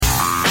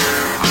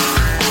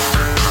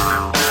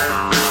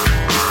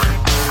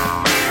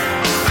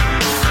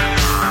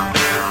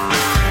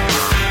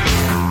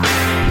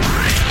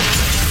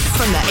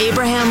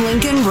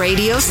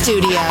radio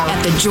studio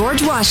at the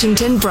George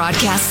Washington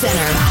Broadcast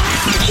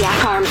Center.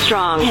 Jack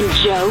Armstrong and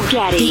Joe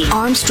Getty. The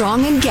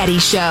Armstrong and Getty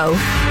Show.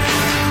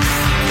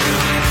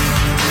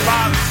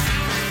 Bob,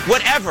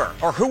 whatever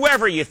or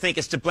whoever you think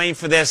is to blame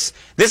for this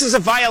is a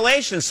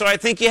violation, so I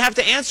think you have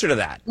to answer to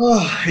that.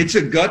 Oh, it's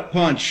a gut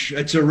punch.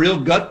 It's a real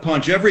gut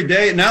punch every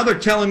day. Now they're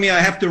telling me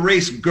I have to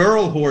race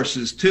girl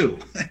horses, too.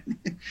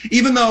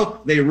 Even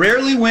though they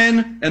rarely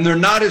win and they're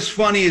not as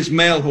funny as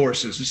male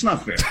horses. It's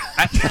not fair.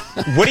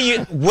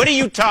 What are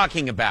you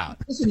talking about?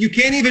 Listen, you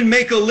can't even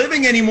make a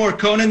living anymore,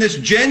 Conan. This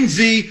Gen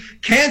Z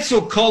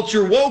cancel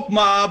culture woke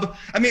mob.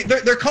 I mean,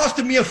 they're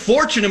costing me a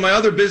fortune in my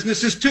other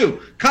businesses, too.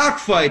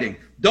 Cockfighting.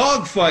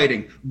 Dog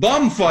fighting,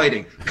 bum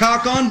fighting,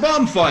 cock on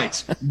bum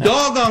fights,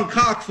 dog on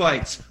cock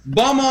fights,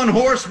 bum on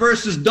horse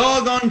versus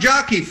dog on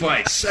jockey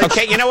fights.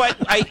 Okay, you know what?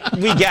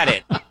 We get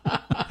it.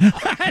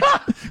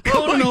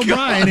 Conan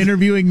O'Brien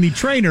interviewing the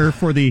trainer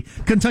for the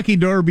Kentucky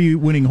Derby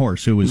winning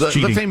horse who was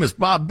cheating. The famous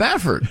Bob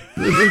Baffert,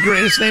 the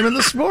greatest name in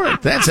the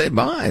sport. That's it.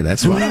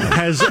 That's why.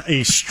 Has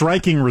a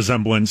striking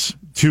resemblance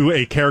to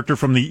a character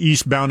from the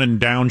Eastbound and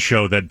Down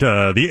show that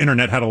the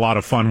internet had a lot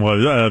of fun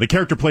with. The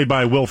character played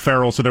by Will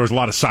Ferrell, so there was a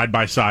lot of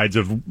side-by-sides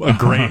of a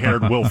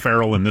gray-haired Will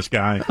Ferrell and this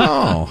guy.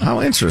 Oh,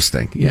 how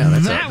interesting. Yeah,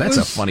 that's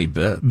a funny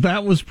bit.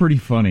 That was pretty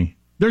funny.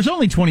 There's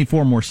only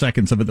 24 more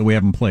seconds of it that we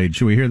haven't played.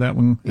 Should we hear that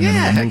one? And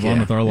then we'll move on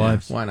with our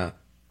lives. Why not?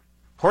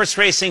 Horse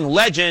racing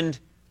legend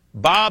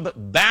Bob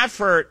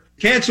Baffert.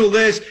 Cancel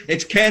this,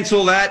 it's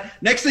cancel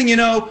that. Next thing you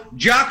know,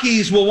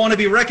 jockeys will want to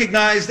be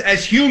recognized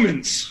as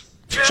humans.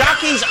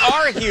 Jockeys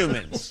are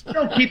humans. You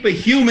don't keep a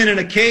human in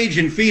a cage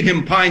and feed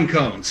him pine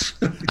cones.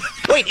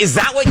 Wait, is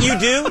that what you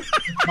do?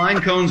 Pine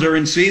cones are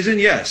in season,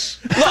 yes.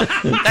 Look,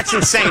 that's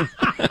insane.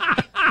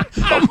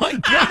 Oh, my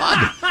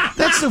God.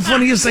 That's the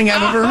funniest thing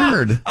I've ever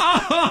heard.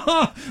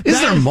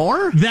 Is there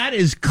more? That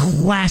is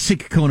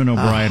classic Conan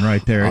O'Brien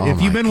right there. If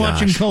you've been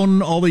watching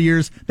Conan all the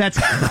years, that's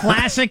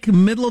classic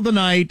middle of the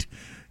night.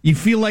 You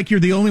feel like you're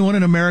the only one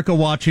in America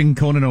watching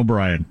Conan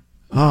O'Brien.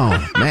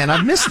 Oh, man,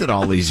 I've missed it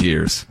all these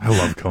years. I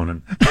love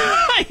Conan.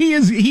 He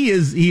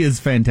is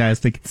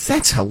fantastic.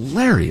 That's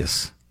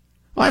hilarious.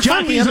 Well,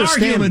 Jockeys are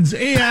humans.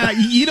 Yeah,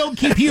 you don't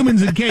keep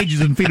humans in cages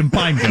and feed them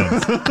pine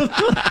cones.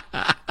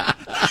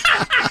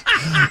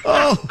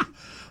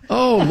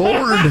 Oh,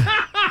 Lord.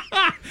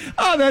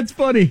 Oh, that's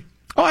funny.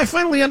 Oh, I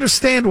finally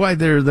understand why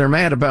they're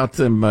mad about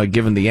them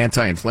giving the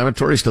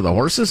anti-inflammatories to the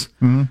horses.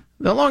 Mm-hmm.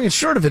 The long and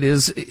short of it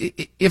is,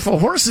 if a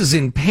horse is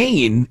in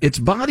pain, its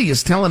body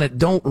is telling it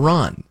don't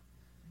run.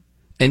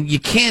 And you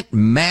can't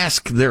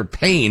mask their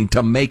pain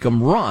to make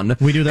them run.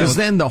 We do that because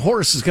then the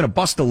horse is going to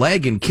bust a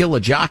leg and kill a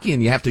jockey,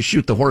 and you have to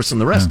shoot the horse and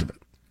the rest of it.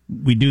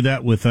 We do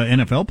that with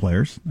NFL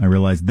players. I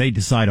realize they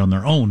decide on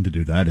their own to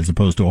do that as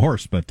opposed to a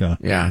horse. But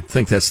yeah, I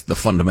think that's the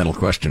fundamental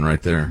question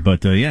right there.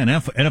 But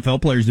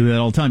NFL players do that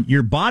all the time.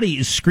 Your body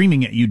is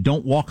screaming at you,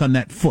 don't walk on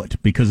that foot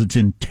because it's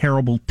in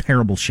terrible,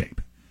 terrible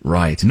shape.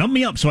 Right. Numb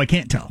me up so I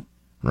can't tell.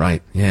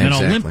 Right. Yeah, and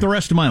exactly. I'll limp the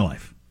rest of my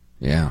life.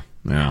 Yeah.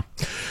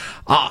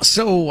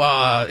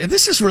 So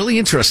this is really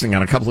interesting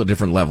on a couple of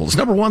different levels.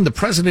 Number one, the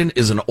president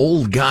is an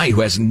old guy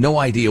who has no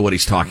idea what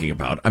he's talking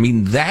about. I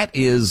mean, that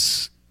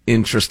is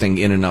interesting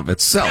in and of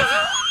itself.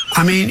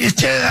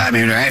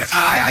 Anyway.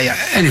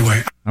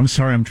 I'm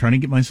sorry, I'm trying to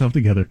get myself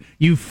together.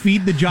 You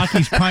feed the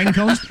jockeys pine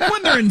cones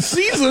when they're in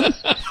season.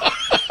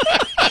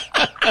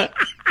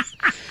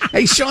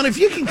 Hey, Sean, if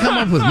you can come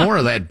up with more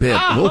of that bit,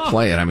 we'll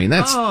play it. I mean,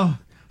 that's...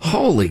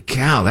 Holy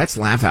cow, that's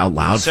laugh out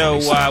loud.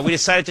 So we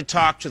decided to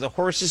talk to the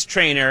horse's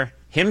trainer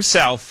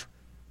himself,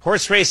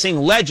 horse racing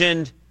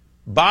legend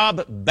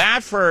Bob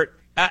Baffert.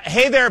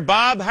 Hey there,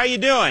 Bob. How you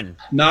doing?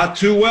 Not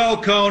too well,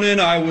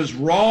 Conan. I was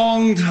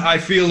wronged. I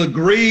feel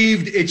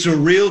aggrieved. It's a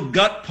real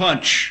gut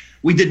punch.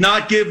 We did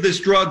not give this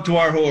drug to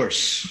our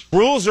horse.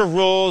 Rules are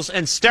rules,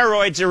 and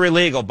steroids are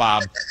illegal,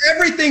 Bob.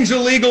 Everything's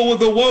illegal with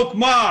the woke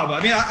mob.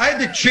 I mean, I had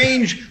to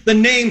change the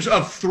names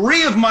of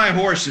 3 of my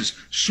horses.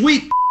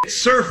 Sweet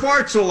Sir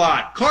Farts a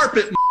Lot,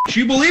 Carpet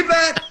You believe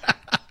that?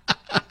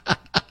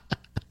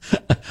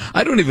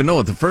 I don't even know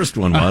what the first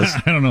one was.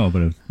 I don't know,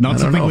 but it's not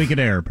something we could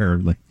air,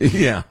 apparently.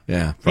 Yeah,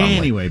 probably.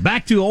 Anyway,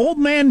 back to old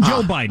man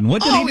Joe Biden.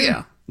 What did he do?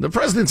 Yeah. The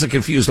president's a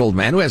confused old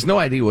man who has no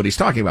idea what he's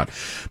talking about.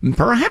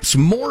 Perhaps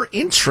more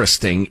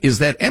interesting is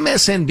that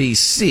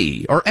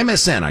MSNBC, or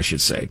MSN, I should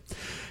say,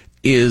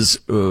 is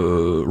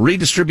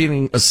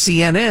redistributing a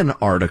CNN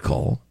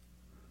article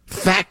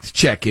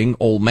fact-checking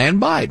old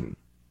man Biden.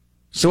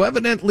 So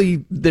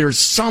evidently there's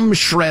some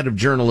shred of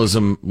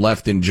journalism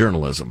left in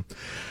journalism.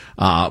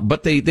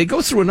 But they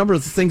go through a number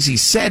of the things he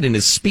said in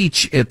his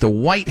speech at the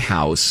White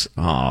House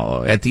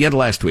at the end of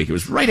last week. It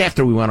was right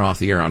after we went off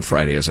the air on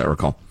Friday, as I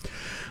recall.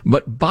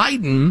 But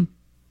Biden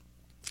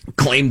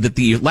claimed that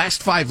the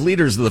last 5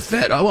 leaders of the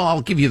Fed,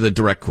 I'll give you the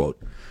direct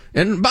quote.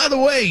 And by the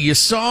way, you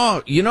saw,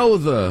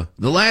 the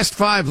last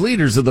 5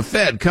 leaders of the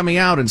Fed coming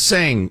out and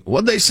saying,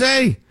 what'd they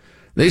say?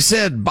 They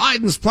said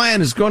Biden's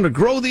plan is going to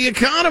grow the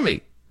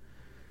economy.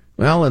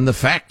 Well, and the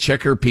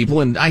fact-checker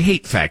people, and I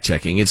hate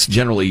fact-checking, it's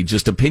generally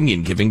just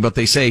opinion-giving, but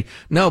they say,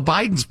 no,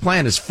 Biden's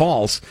plan is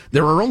false.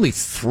 There are only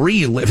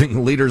 3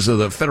 living leaders of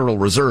the Federal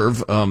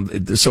Reserve,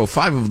 so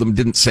 5 of them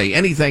didn't say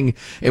anything.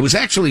 It was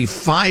actually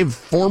 5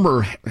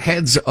 former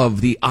heads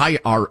of the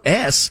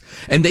IRS,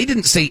 and they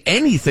didn't say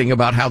anything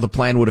about how the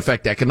plan would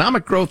affect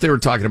economic growth. They were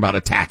talking about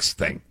a tax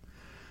thing.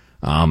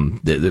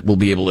 That we'll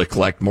be able to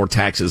collect more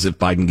taxes if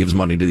Biden gives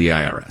money to the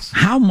IRS.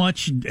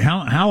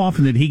 How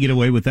often did he get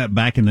away with that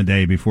back in the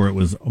day before it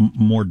was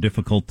more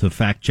difficult to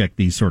fact check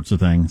these sorts of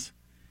things?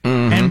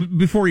 Mm-hmm. And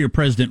before you're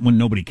president, when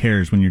nobody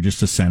cares, when you're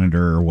just a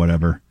senator or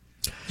whatever.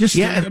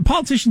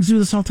 Politicians do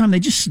this all the time. They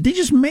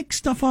just make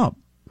stuff up.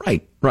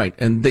 Right.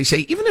 And they say,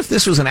 even if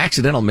this was an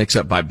accidental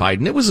mix-up by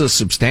Biden, it was a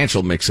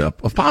substantial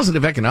mix-up. A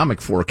positive economic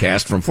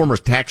forecast from former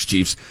tax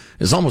chiefs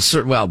is almost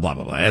certain. Well, blah,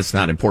 blah, blah. That's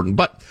not important.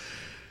 But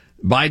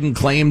Biden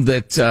claimed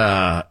that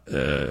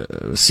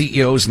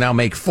CEOs now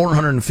make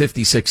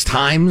 456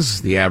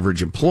 times the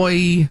average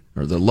employee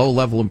or the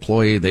low-level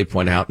employee. They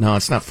point out, no,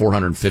 it's not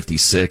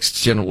 456.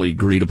 It's generally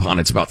agreed upon.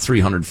 It's about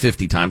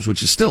 350 times,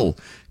 which is still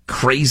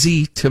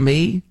crazy to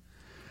me.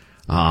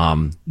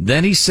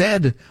 Then he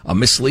said a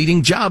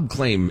misleading job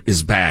claim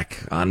is back.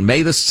 On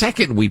May the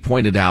 2nd, we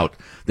pointed out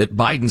that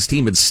Biden's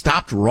team had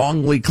stopped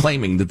wrongly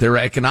claiming that their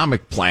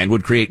economic plan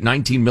would create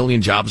 19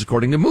 million jobs,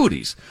 according to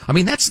Moody's. I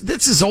mean,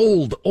 this is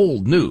old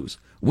news.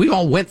 We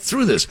all went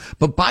through this,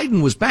 but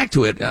Biden was back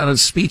to it on a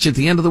speech at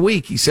the end of the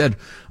week. He said,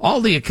 all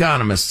the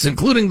economists,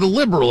 including the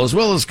liberal as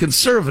well as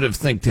conservative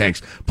think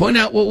tanks, point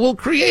out what we'll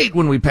create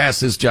when we pass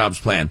this jobs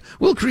plan.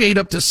 We'll create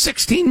up to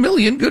 16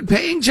 million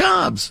good-paying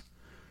jobs.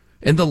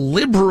 And the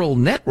liberal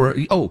network,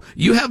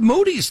 you have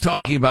Moody's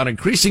talking about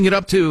increasing it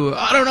up to,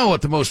 I don't know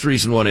what the most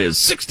recent one is,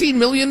 16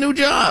 million new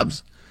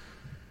jobs.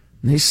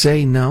 And they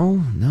say,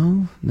 no,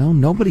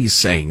 nobody's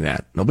saying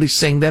that. Nobody's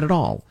saying that at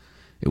all.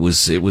 It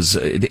was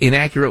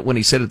inaccurate when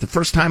he said it the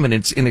first time, and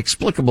it's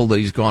inexplicable that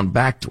he's gone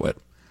back to it.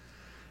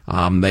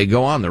 They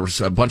go on. There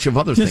was a bunch of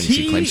other things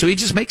he claimed. So he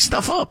just makes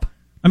stuff up.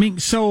 I mean,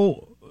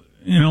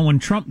 when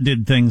Trump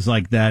did things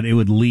like that, it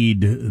would lead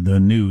the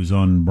news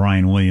on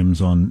Brian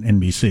Williams on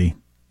NBC.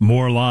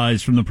 More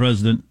lies from the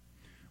president.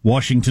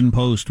 Washington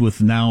Post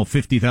with now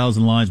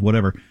 50,000 lies,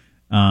 whatever.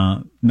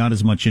 Not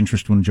as much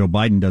interest when Joe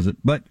Biden does it.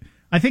 But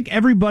I think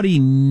everybody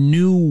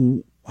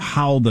knew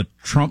how the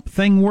Trump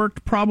thing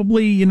worked,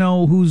 probably.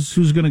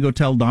 Who's going to go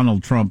tell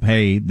Donald Trump,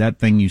 hey, that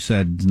thing you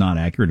said is not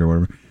accurate or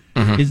whatever.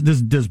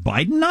 Mm-hmm. Does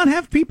Biden not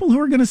have people who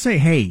are going to say,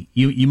 hey,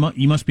 you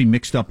must be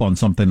mixed up on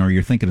something or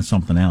you're thinking of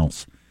something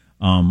else?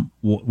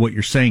 What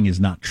you're saying is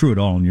not true at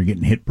all, and you're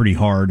getting hit pretty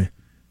hard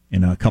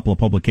in a couple of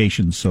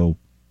publications, so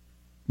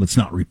let's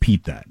not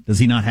repeat that. Does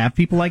he not have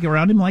people like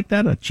around him like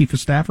that, a chief of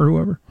staff or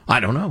whoever? I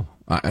don't know.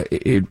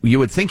 You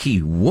would think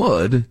he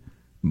would,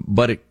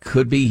 but it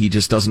could be he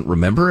just doesn't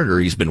remember it, or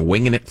he's been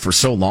winging it for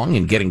so long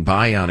and getting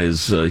by on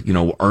his,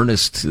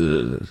 earnest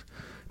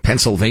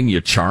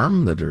Pennsylvania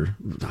charm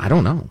I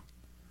don't know.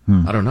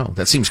 I don't know.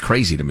 That seems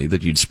crazy to me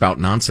that you'd spout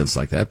nonsense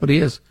like that, but he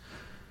is.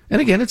 And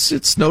again,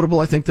 it's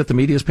notable, I think, that the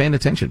media is paying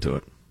attention to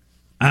it.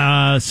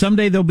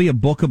 Someday there'll be a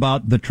book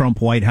about the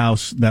Trump White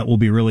House that will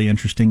be really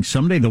interesting.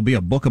 Someday there'll be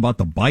a book about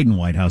the Biden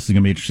White House that's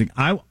going to be interesting.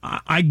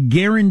 I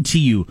guarantee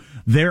you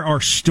there are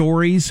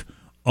stories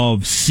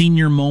of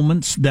senior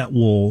moments that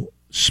will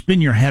spin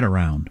your head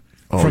around.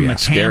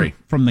 Scary.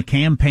 From the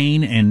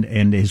campaign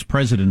and his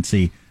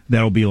presidency,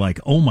 that'll be like,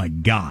 oh my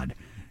God.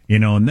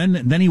 And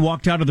then he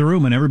walked out of the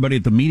room and everybody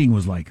at the meeting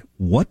was like,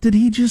 what did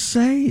he just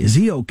say? Is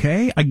he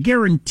okay? I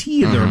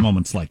guarantee you there are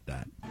moments like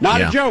that.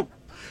 Not a joke.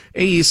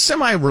 A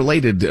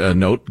semi-related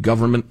note,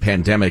 government,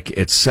 pandemic,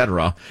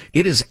 etc.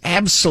 It is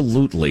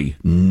absolutely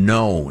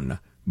known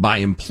by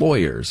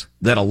employers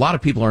that a lot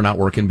of people are not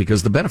working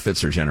because the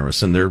benefits are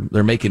generous and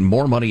they're making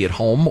more money at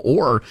home,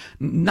 or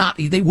not.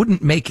 They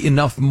wouldn't make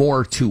enough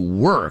more to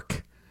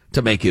work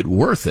to make it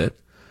worth it.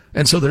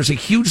 And so there's a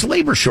huge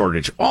labor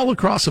shortage all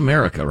across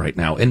America right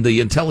now. And the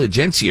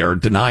intelligentsia are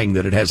denying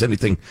that it has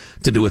anything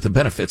to do with the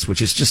benefits,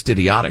 which is just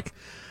idiotic.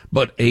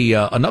 But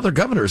another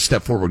governor has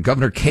stepped forward.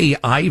 Governor Kay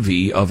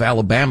Ivey of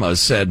Alabama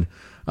said,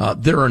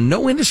 there are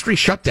no industry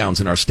shutdowns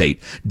in our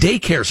state.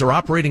 Daycares are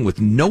operating with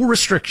no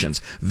restrictions.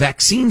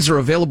 Vaccines are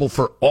available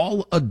for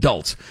all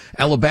adults.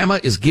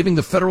 Alabama is giving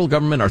the federal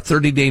government our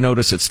 30-day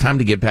notice. It's time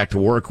to get back to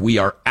work. We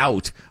are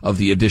out of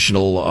the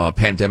additional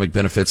pandemic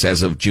benefits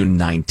as of June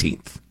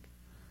 19th.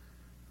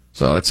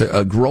 So it's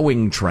a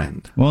growing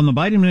trend. Well, and the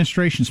Biden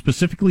administration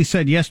specifically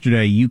said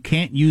yesterday, you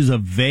can't use a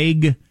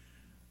vague,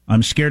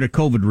 I'm scared of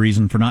COVID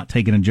reason for not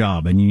taking a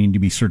job, and you need to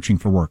be searching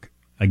for work.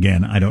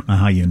 Again, I don't know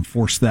how you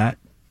enforce that.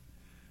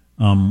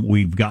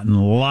 We've gotten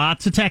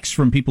lots of texts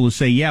from people who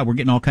say, yeah, we're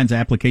getting all kinds of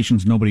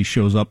applications. Nobody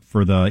shows up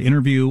for the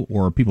interview,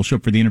 or people show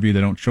up for the interview. They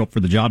don't show up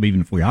for the job,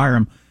 even if we hire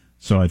them.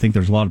 So I think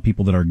there's a lot of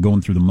people that are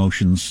going through the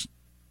motions.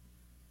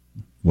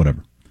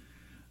 Whatever.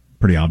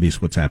 Pretty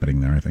obvious what's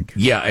happening there, I think.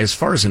 Yeah, as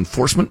far as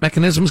enforcement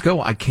mechanisms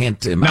go, I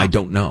can't, I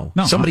don't know.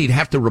 Somebody'd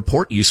have to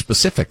report you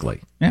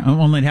specifically. Yeah,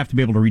 well, they'd have to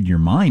be able to read your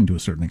mind to a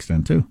certain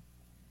extent, too.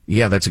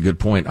 Yeah, that's a good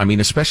point. I mean,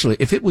 especially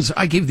if it was,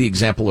 I gave the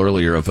example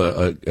earlier of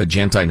a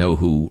gent I know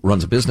who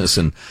runs a business,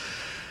 and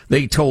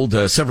they told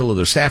several of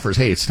their staffers,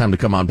 hey, it's time to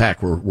come on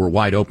back. We're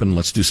wide open.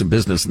 Let's do some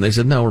business. And they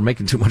said, no, we're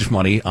making too much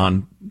money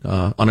on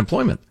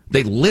unemployment.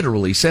 They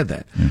literally said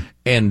that.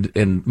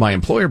 And my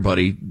employer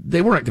buddy,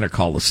 they weren't going to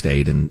call the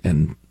state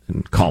and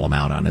call them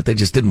out on it. They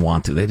just didn't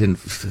want to.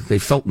 They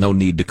felt no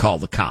need to call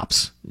the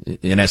cops,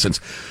 in essence.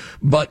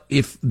 But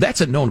if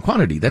that's a known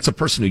quantity, that's a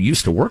person who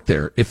used to work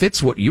there. If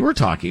it's what you were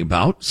talking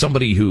about,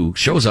 somebody who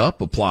shows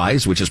up,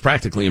 applies, which is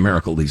practically a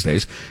miracle these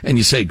days, and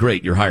you say,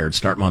 great, you're hired,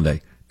 start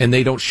Monday, and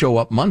they don't show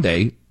up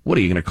Monday, what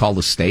are you going to call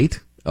the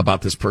state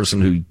about this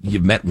person who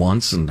you've met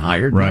once and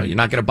hired? Right. No, you're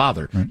not going to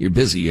bother. Right. You're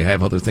busy. You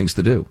have other things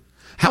to do.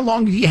 How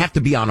long do you have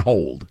to be on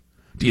hold,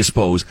 do you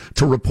suppose,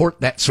 to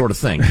report that sort of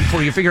thing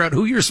before you figure out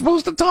who you're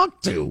supposed to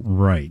talk to?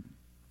 Right.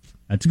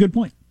 That's a good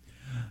point.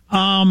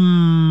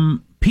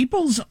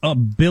 People's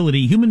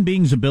ability, human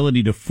beings'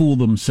 ability to fool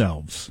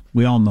themselves.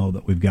 We all know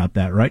that we've got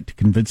that, right? To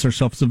convince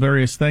ourselves of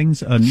various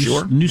things. A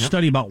new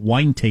study about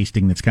wine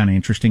tasting that's kind of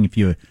interesting if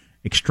you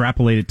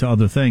extrapolate it to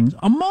other things.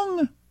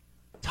 Among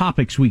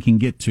topics we can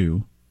get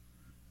to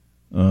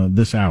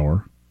this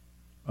hour,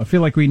 I feel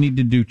like we need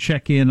to do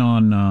check-in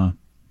on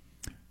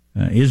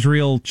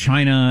Israel,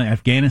 China,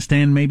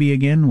 Afghanistan maybe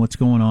again. What's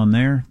going on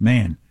there?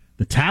 Man,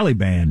 the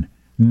Taliban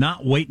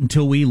not wait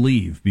until we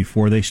leave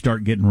before they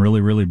start getting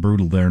really, really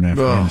brutal there in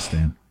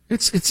Afghanistan.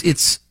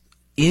 It's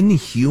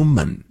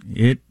inhuman.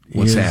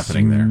 What's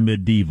happening there?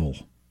 Medieval.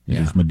 It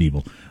is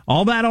medieval.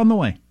 All that on the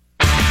way.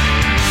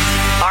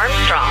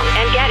 Armstrong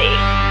and Getty.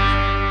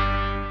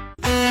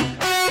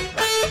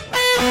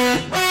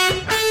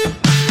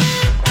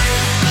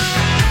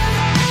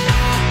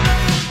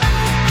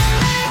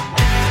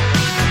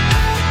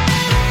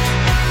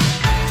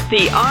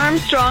 The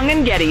Armstrong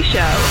and Getty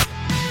Show.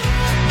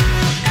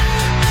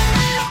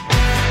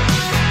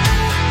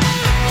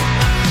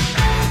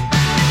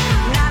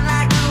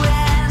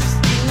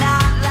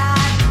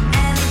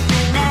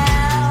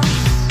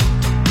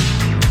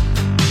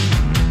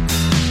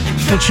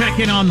 We'll check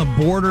in on the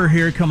border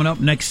here coming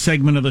up next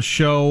segment of the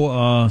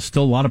show.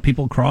 Still a lot of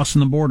people crossing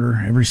the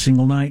border every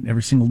single night,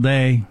 every single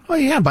day. Oh,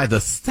 yeah, by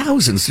the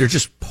thousands. They're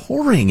just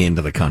pouring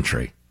into the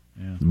country.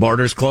 Yeah. The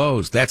border's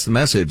closed. That's the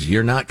message.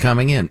 You're not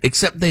coming in.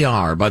 Except they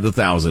are by the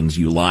thousands,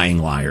 you lying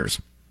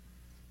liars.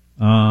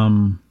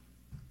 I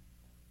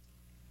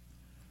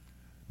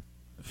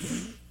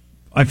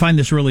find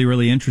this really,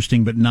 really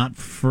interesting, but not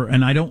for,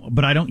 and I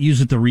don't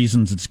use it the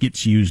reasons it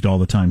gets used all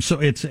the time. So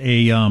it's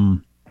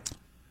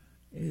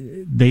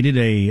they did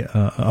a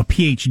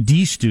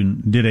PhD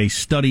student did a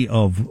study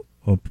of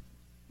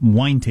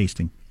wine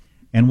tasting,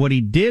 and what he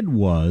did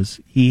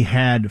was he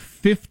had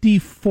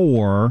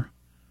 54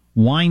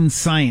 wine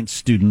science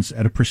students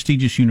at a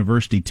prestigious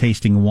university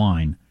tasting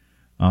wine,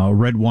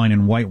 red wine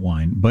and white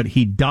wine, but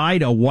he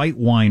dyed a white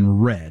wine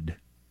red,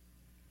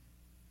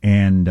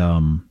 and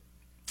the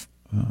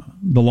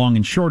long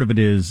and short of it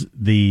is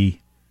the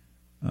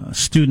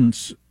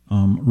students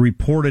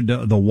reported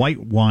the white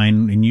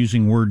wine and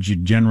using words you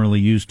generally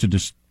use to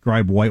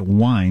describe white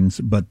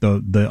wines, but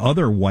the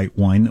other white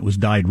wine that was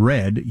dyed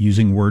red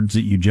using words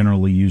that you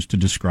generally use to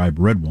describe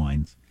red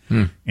wines.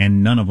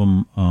 And none of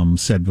them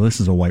said, well, this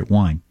is a white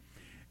wine.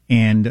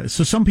 And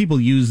so some people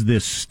use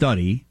this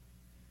study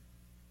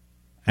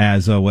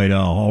as a way to,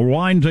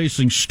 wine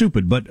tasting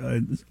stupid, but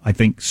I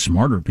think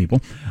smarter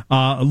people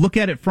look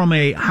at it from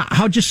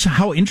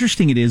how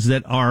interesting it is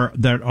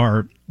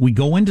that we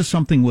go into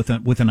something with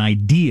an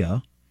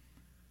idea,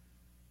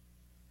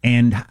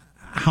 and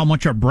how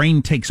much our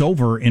brain takes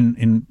over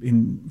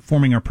in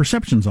forming our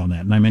perceptions on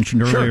that. And I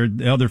mentioned earlier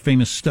the other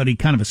famous study,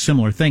 kind of a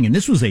similar thing, and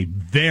this was a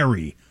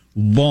very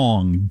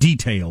long,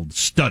 detailed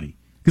study,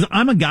 because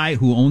I'm a guy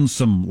who owns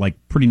some like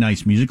pretty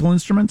nice musical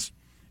instruments.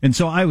 And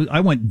so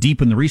I went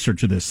deep in the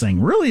research of this,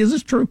 saying, really, is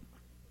this true?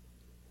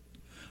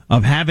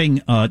 Of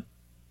having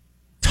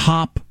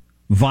top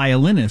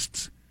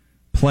violinists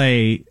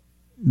play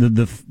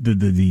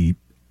the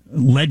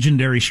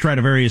legendary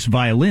Stradivarius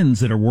violins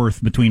that are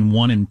worth between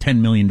 $1 and $10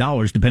 million,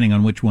 depending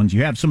on which ones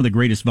you have. Some of the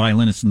greatest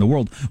violinists in the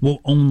world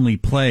will only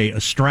play a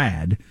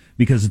Strad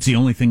because it's the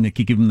only thing that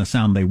can give them the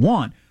sound they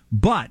want.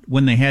 But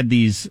when they had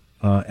these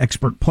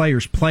expert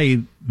players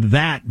play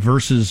that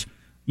versus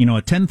a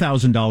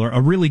 $10,000,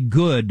 a really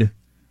good,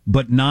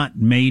 but not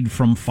made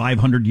from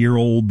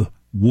 500-year-old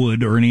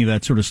wood or any of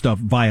that sort of stuff,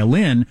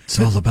 violin. It's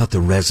all about the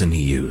resin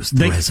he used.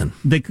 Resin.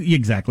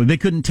 Exactly. They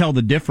couldn't tell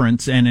the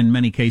difference, and in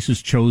many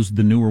cases chose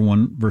the newer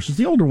one versus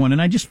the older one.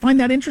 And I just find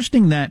that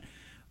interesting that,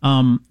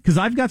 because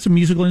I've got some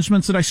musical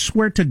instruments that I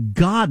swear to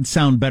God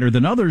sound better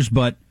than others,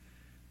 but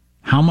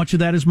how much of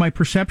that is my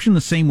perception?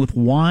 The same with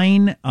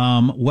wine.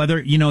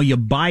 Whether, you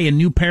buy a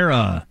new pair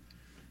of,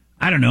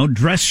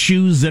 dress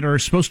shoes that are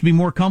supposed to be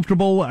more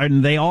comfortable,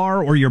 and they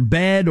are, or your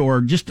bed, or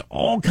just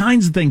all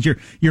kinds of things.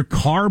 Your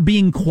car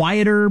being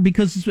quieter,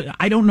 because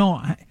I don't know.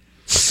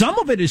 Some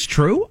of it is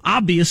true,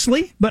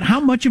 obviously, but how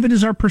much of it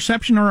is our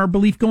perception or our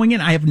belief going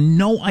in? I have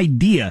no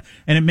idea,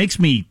 and it makes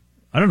me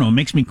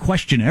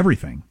question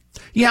everything.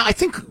 Yeah, I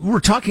think we're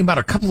talking about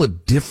a couple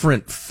of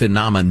different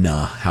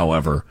phenomena,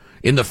 however.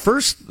 In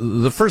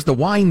the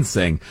wine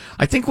thing,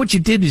 I think what you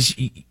did is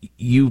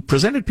you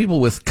presented people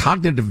with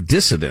cognitive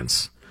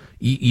dissonance.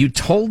 You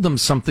told them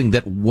something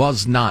that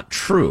was not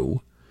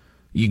true.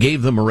 You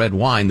gave them a red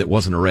wine that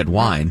wasn't a red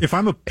wine. If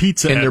I'm a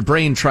pizza... And their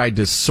brain tried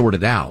to sort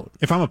it out.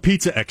 If I'm a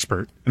pizza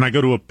expert and I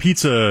go to a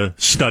pizza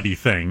study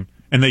thing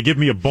and they give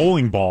me a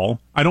bowling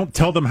ball, I don't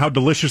tell them how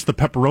delicious the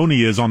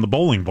pepperoni is on the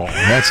bowling ball.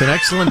 That's an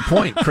excellent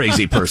point,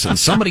 crazy person.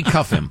 Somebody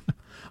cuff him.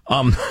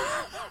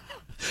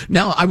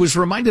 Now, I was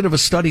reminded of a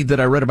study that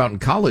I read about in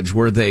college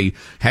where they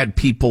had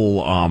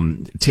people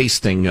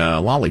tasting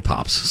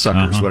lollipops,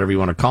 suckers, whatever you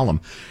want to call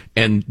them,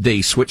 and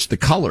they switched the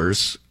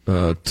colors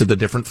to the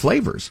different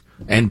flavors.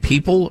 And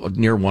people,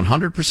 near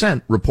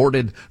 100%,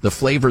 reported the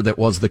flavor that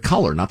was the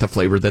color, not the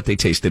flavor that they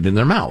tasted in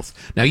their mouth.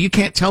 Now, you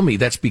can't tell me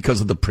that's because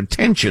of the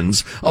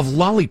pretensions of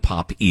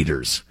lollipop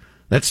eaters.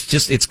 That's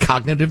just, it's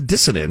cognitive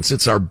dissonance.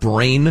 It's our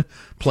brain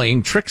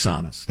playing tricks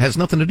on us. It has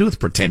nothing to do with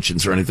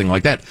pretensions or anything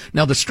like that.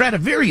 Now, the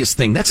Stradivarius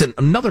thing, that's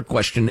another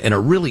question and a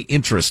really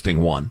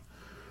interesting one.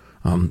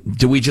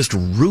 Do we just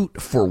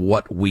root for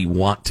what we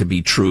want to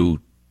be true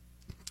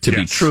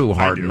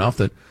hard enough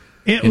that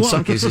in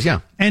some cases,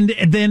 yeah. And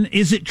then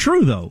is it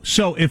true though?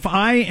 So if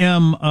I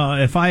am,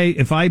 if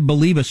I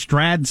believe a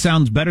Strad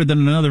sounds better than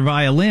another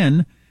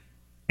violin,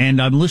 and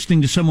I'm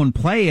listening to someone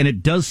play and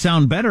it does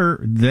sound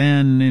better,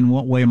 then in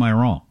what way am I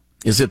wrong?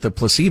 Is it the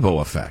placebo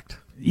effect?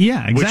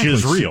 Yeah, exactly. Which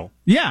is real.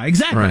 Yeah,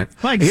 exactly. Right.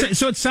 Like,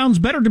 so it sounds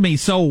better to me.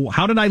 So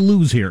how did I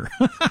lose here?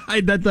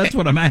 That's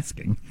what I'm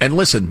asking. And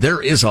listen,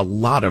 there is a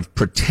lot of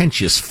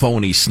pretentious,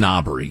 phony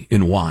snobbery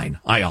in wine.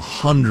 I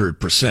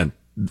 100%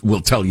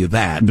 will tell you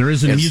that. There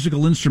is in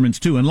musical instruments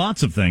too, and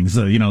lots of things.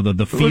 The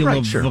feel right,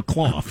 of sure. the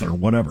cloth or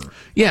whatever.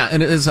 Yeah,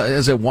 and as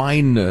a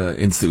wine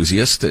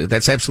enthusiast,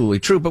 that's absolutely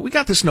true. But we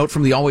got this note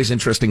from the always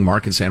interesting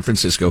Mark in San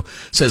Francisco.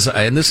 Says,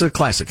 and this is a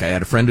classic. I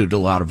had a friend who did a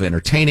lot of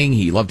entertaining.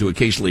 He loved to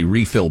occasionally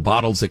refill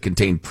bottles that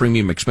contained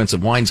premium,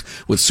 expensive wines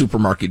with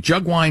supermarket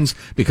jug wines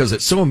because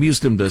it so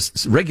amused him to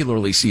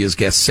regularly see his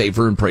guests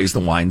savor and praise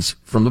the wines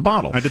from the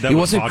bottle. I did that he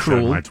with wasn't vodka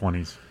cruel. in my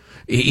 20s.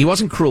 He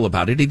wasn't cruel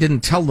about it. He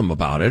didn't tell them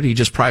about it. He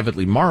just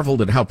privately marveled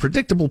at how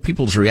predictable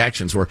people's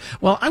reactions were.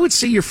 Well, I would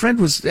say your friend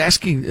was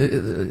asking,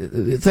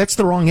 that's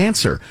the wrong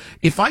answer.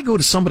 If I go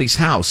to somebody's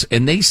house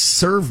and they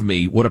serve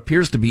me what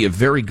appears to be a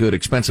very good,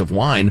 expensive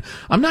wine,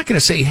 I'm not going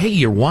to say, hey,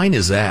 your wine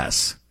is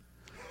ass.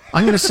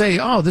 I'm going to say,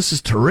 oh, this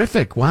is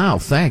terrific. Wow,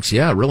 thanks.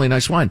 Yeah, really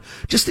nice wine.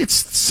 Just, it's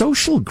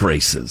social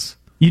graces.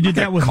 You did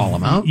that with call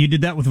them out. You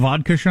did that with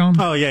vodka, Sean?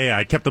 Oh, yeah.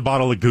 I kept a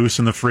bottle of Goose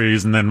in the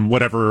freeze, and then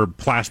whatever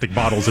plastic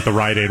bottles at the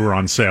Rite Aid were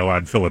on sale,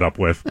 I'd fill it up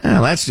with.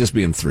 Well, that's just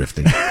being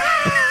thrifty.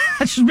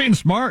 That's just being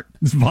smart.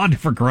 It's vodka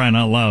for crying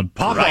out loud.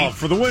 Pop off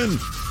for the win.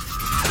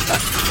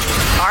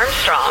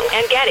 Armstrong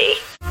and Getty.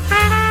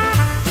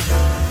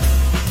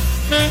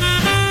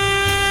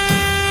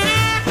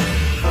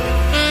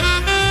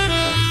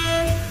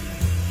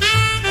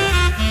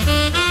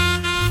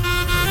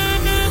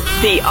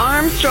 The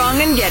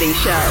Armstrong and Getty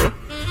Show.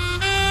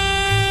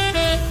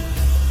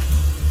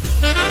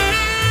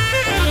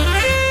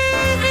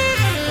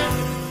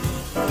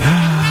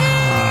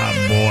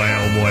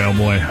 Oh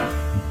boy.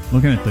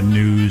 Looking at the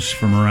news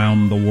from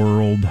around the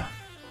world.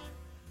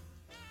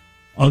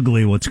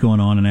 Ugly what's going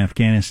on in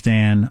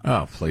Afghanistan.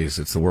 Oh, please.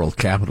 It's the world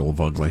capital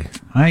of ugly.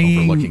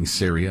 Overlooking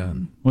Syria.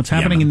 And what's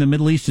happening in the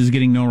Middle East is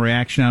getting no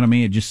reaction out of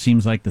me. It just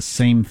seems like the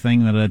same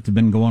thing that had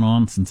been going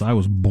on since I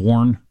was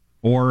born.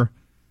 Or,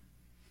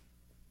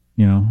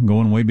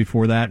 going way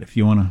before that, if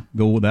you want to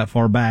go that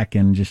far back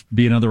and just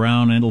be another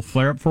round and it'll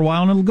flare up for a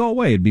while and it'll go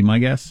away, it'd be my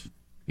guess.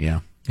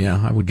 Yeah,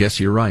 I would guess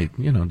you're right,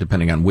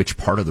 depending on which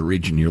part of the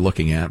region you're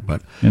looking at.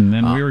 And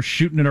then we were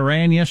shooting at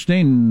Iran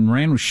yesterday, and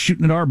Iran was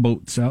shooting at our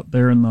boats out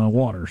there in the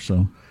water.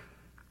 So,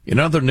 in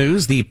other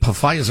news, the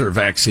Pfizer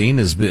vaccine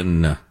has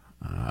been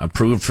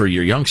approved for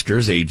your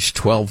youngsters, age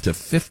 12 to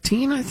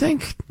 15, I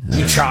think.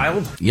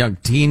 Young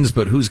teens,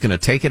 but who's going to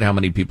take it? How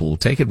many people will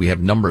take it? We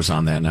have numbers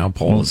on that now.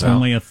 Paul is out.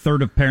 Only a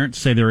third of parents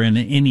say they're in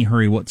any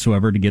hurry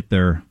whatsoever to get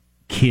their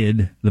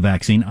kid the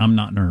vaccine. I'm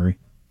not in a hurry.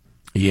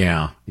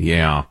 Yeah.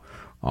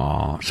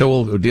 So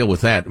we'll deal with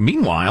that.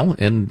 Meanwhile,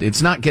 and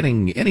it's not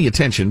getting any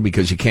attention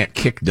because you can't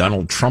kick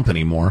Donald Trump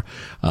anymore,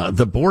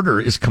 the border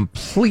is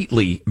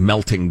completely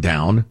melting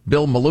down.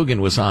 Bill Malugin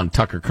was on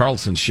Tucker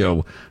Carlson's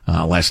show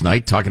last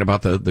night talking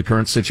about the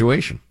current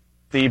situation.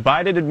 The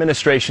Biden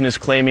administration is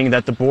claiming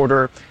that the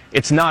border,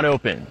 it's not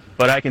open.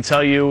 But I can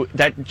tell you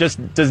that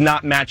just does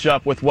not match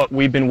up with what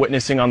we've been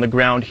witnessing on the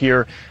ground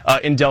here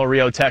in Del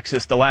Rio,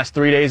 Texas. The last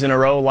 3 days in a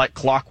row, like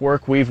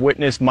clockwork, we've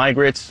witnessed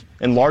migrants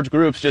in large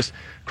groups just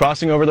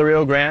crossing over the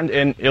Rio Grande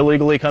and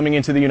illegally coming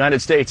into the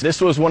United States. This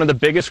was one of the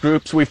biggest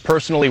groups we've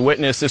personally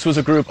witnessed. This was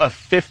a group of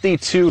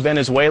 52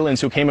 Venezuelans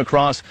who came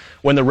across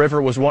when the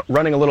river was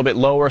running a little bit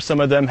lower.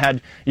 Some of them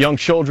had young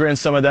children.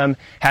 Some of them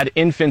had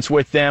infants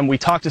with them. We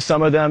talked to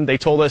some of them. They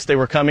told us they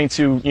were coming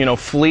to,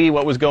 flee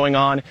what was going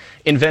on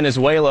in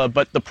Venezuela.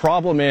 But the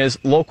problem is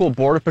local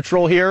Border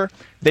Patrol here,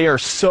 they are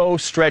so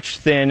stretched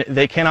thin.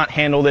 They cannot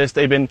handle this.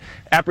 They've been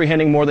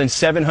apprehending more than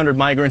 700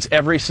 migrants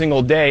every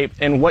single day.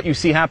 And what you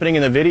see happening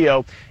in the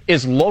video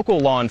is local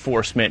law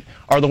enforcement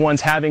are the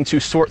ones having to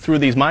sort through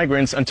these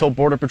migrants until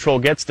Border Patrol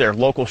gets there.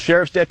 Local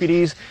sheriff's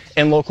deputies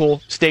and local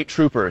state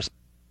troopers.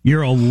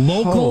 You're a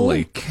local,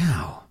 holy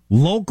cow,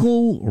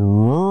 local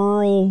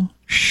rural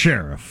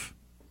sheriff,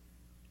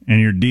 and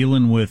you're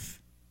dealing with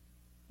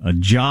a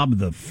job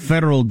the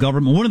federal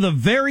government. One of the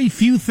very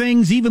few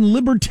things even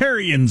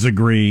libertarians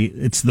agree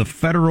it's the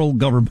federal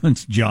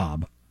government's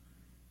job.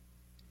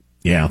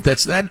 Yeah,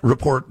 that's that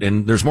report,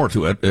 and there's more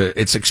to it.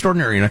 It's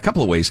extraordinary in a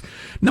couple of ways.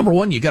 Number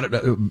one, you got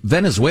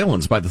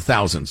Venezuelans by the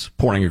thousands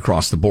pouring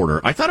across the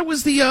border. I thought it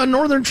was the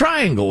Northern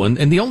Triangle,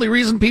 and the only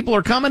reason people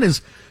are coming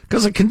is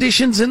because of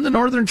conditions in the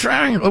Northern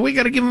Triangle. We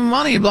got to give them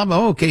money, blah,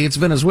 blah. Okay, it's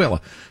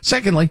Venezuela.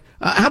 Secondly,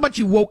 how about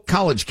you woke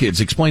college kids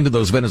explain to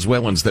those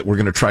Venezuelans that we're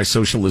going to try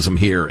socialism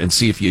here and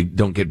see if you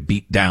don't get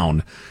beat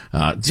down?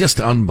 Just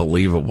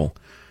unbelievable.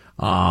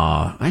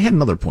 I had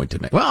another point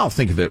to make. Well, I'll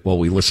think of it while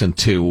we listen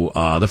to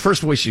the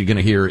first voice you're going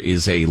to hear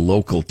is a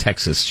local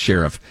Texas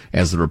sheriff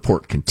as the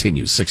report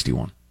continues.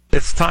 61.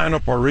 It's tying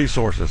up our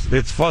resources.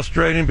 It's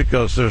frustrating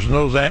because there's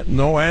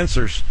no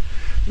answers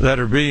that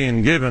are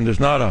being given.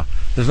 I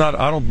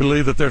don't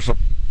believe that there's a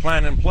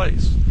plan in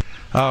place.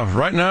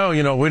 Right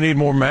now, we need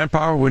more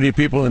manpower. We need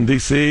people in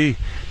D.C.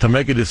 to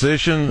make a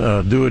decision,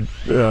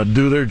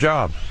 do their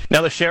job.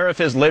 Now, the sheriff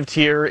has lived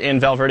here in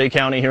Valverde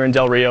County, here in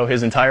Del Rio,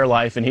 his entire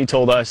life, and he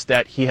told us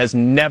that he has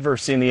never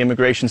seen the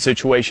immigration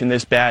situation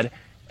this bad,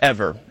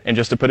 ever. And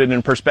just to put it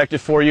in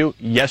perspective for you,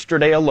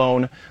 yesterday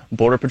alone,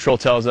 Border Patrol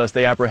tells us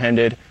they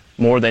apprehended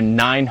more than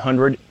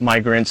 900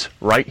 migrants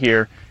right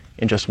here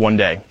in just one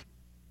day.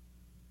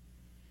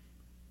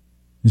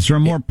 Is there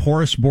a more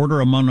porous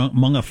border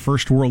among a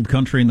first world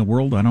country in the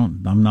world?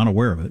 I'm not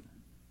aware of it.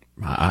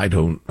 I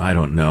don't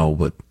know,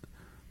 but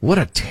what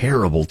a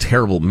terrible,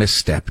 terrible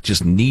misstep.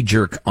 Just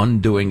knee-jerk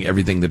undoing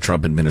everything the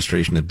Trump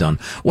administration had done.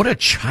 What a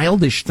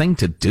childish thing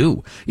to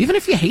do, even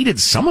if you hated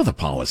some of the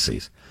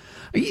policies.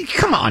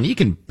 Come on, you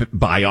can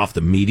buy off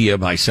the media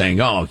by saying,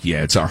 oh,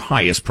 yeah, it's our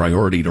highest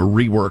priority to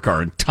rework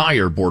our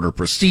entire border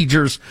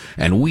procedures,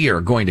 and we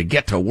are going to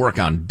get to work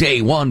on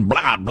day one,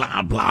 blah,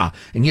 blah, blah.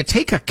 And you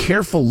take a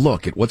careful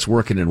look at what's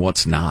working and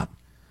what's not.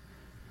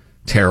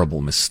 Terrible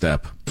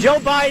misstep. Joe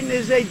Biden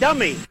is a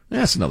dummy.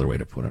 That's another way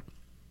to put it.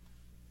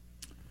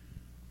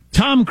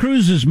 Tom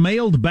Cruise has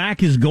mailed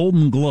back his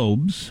Golden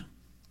Globes.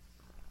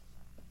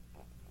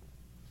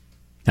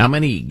 How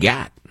many you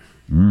got?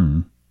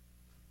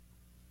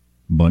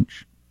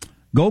 Bunch.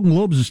 Golden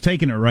Globes is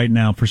taking it right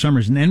now. For some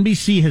reason,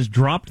 NBC has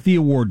dropped the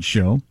awards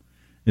show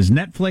as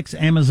Netflix,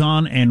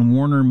 Amazon, and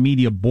Warner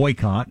Media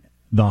boycott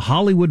the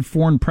Hollywood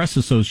Foreign Press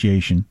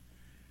Association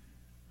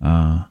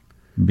because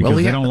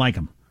they don't like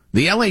them.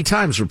 The LA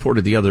Times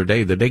reported the other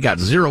day that they got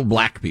 0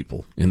 black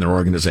people in their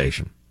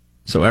organization.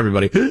 So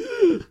everybody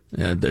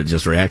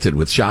just reacted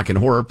with shock and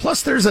horror.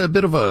 Plus, there's a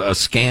bit of a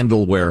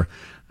scandal where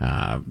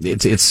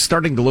it's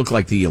starting to look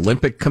like the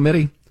Olympic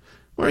Committee,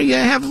 where you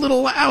have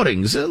little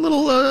outings,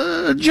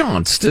 little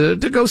jaunts to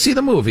go see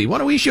the movie. Why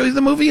don't we show you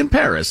the movie in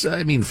Paris?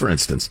 I mean, for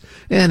instance.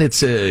 And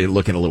it's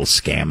looking a little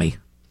scammy.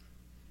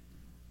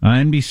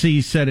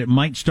 NBC said it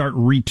might start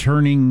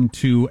returning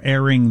to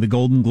airing the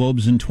Golden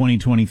Globes in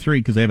 2023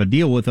 because they have a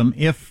deal with them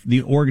if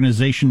the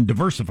organization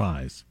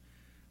diversifies.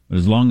 But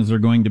as long as they're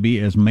going to be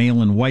as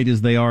male and white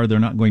as they are, they're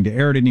not going to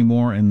air it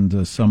anymore,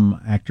 and some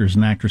actors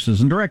and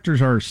actresses and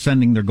directors are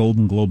sending their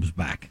Golden Globes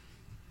back.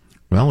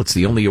 Well, it's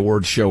the only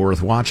awards show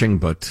worth watching,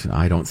 but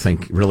I don't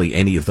think really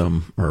any of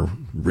them are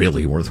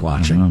really worth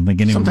watching. I don't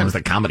think any Sometimes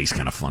the comedy's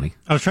kind of funny.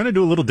 I was trying to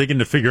do a little digging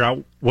to figure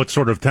out what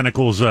sort of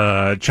tentacles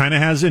China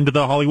has into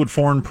the Hollywood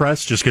foreign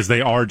press, just because they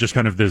are just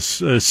kind of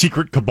this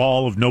secret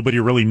cabal of nobody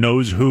really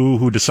knows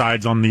who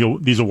decides on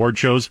these award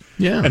shows.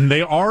 Yeah. And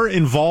they are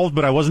involved,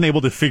 but I wasn't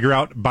able to figure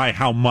out by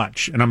how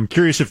much. And I'm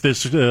curious if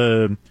this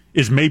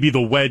is maybe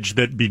the wedge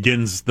that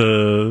begins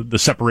the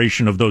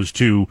separation of those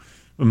two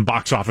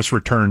box office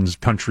returns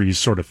countries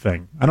sort of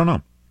thing. I don't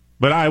know.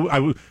 But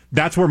I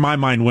that's where my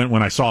mind went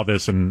when I saw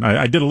this, and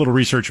I did a little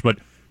research, but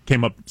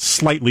came up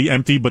slightly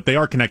empty, but they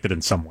are connected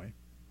in some way.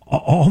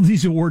 All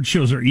these award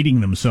shows are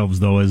eating themselves,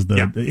 though, as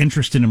the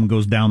interest in them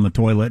goes down the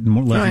toilet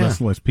and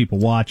less people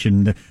watch,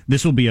 and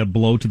this will be a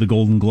blow to the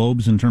Golden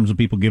Globes in terms of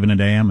people giving a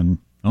damn, and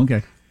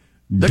okay.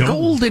 The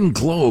Golden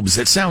Globes,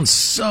 it sounds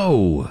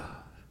so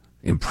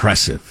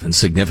impressive and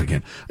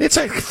significant. It's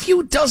a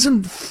few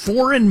dozen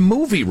foreign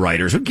movie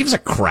writers. Who gives a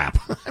crap?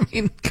 I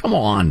mean, come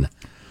on.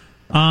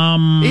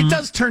 It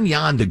does turn you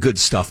on to good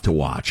stuff to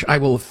watch. I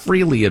will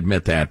freely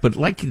admit that. But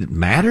like it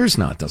matters?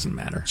 No, it doesn't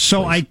matter.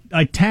 So I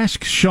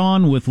tasked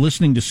Sean with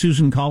listening to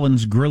Susan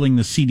Collins grilling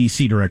the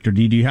CDC director.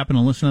 Do you happen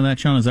to listen to that,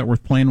 Sean? Is that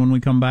worth playing when we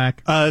come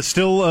back?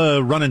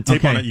 Still running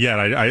tape on it yet.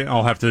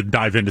 I'll have to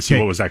dive in to see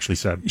what was actually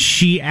said.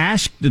 She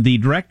asked the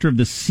director of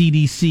the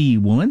CDC,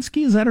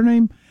 Walensky, is that her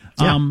name?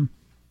 Yeah.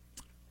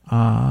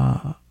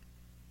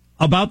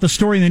 About the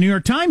story in the New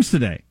York Times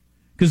today.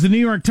 because the New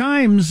York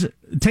Times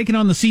taking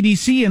on the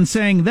CDC and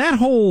saying that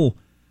whole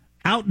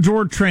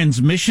outdoor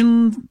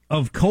transmission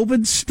of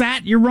COVID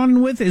stat you're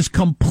running with is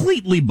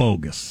completely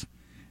bogus.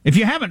 If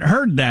you haven't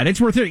heard that,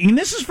 it's worth hearing. And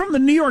this is from the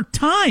New York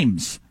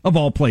Times, of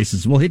all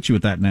places. We'll hit you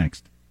with that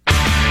next.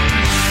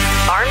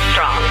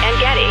 Armstrong and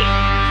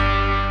Getty.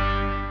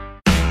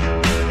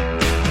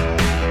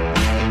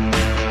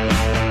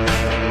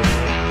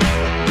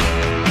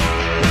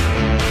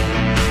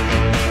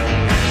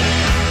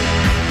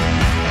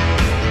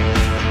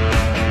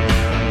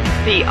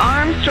 The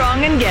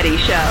Armstrong and Getty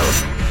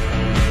Show.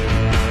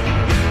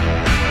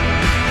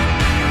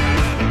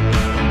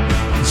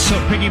 So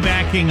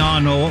piggybacking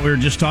on what we were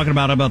just talking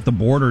about the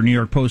border, New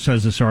York Post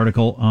has this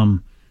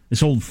article.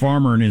 This old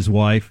farmer and his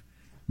wife,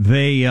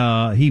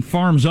 he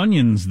farms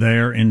onions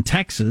there in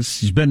Texas.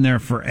 He's been there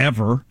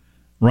forever,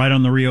 right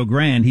on the Rio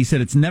Grande. He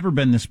said it's never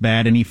been this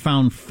bad, and he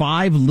found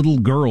 5 little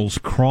girls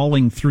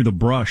crawling through the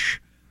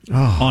brush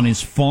on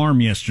his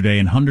farm yesterday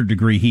in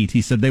 100-degree heat.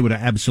 He said they would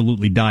have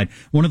absolutely died.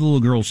 One of the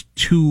little girls,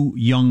 too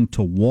young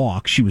to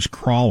walk. She was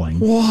crawling.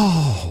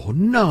 Whoa,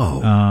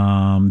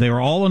 no. They were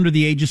all under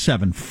the age of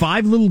 7.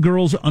 5 little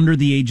girls under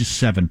the age of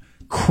 7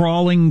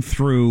 crawling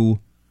through,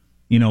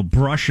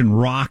 brush and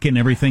rock and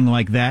everything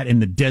like that in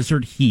the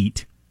desert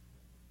heat.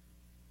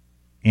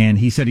 And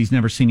he said he's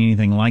never seen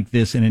anything like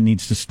this, and it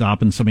needs to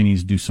stop, and somebody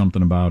needs to do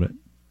something about it.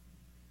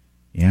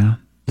 Yeah.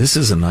 This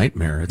is a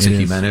nightmare. It's a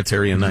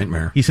humanitarian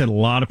nightmare. He said a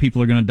lot of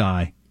people are going to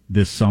die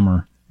this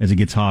summer as it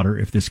gets hotter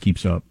if this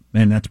keeps up.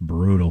 Man, that's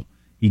brutal.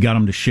 He got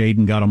them to shade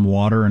and got them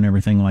water and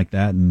everything like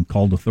that and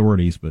called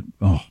authorities. But,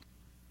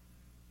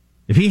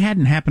 if he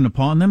hadn't happened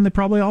upon them, they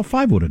probably all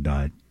 5 would have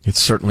died.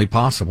 It's certainly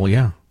possible,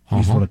 yeah.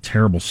 What a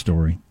terrible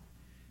story.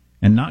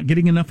 And not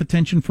getting enough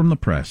attention from the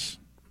press.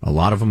 A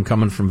lot of them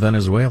coming from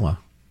Venezuela.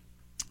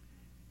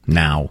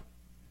 Now.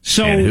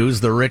 And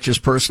who's the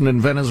richest person in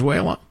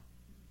Venezuela?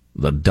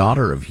 The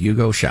daughter of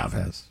Hugo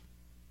Chavez.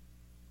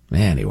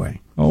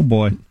 Anyway. Oh,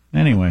 boy.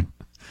 Anyway.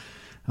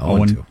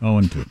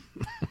 0-2.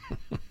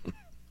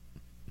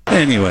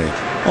 Anyway,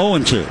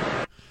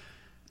 0-2.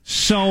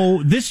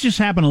 So this just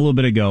happened a little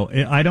bit ago.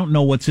 I don't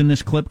know what's in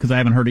this clip because I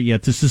haven't heard it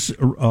yet. This is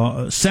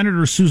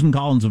Senator Susan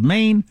Collins of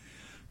Maine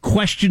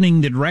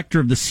questioning the director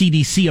of the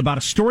CDC about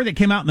a story that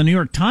came out in the New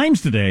York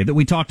Times today that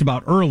we talked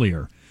about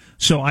earlier.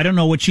 So I don't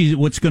know what's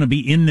going to be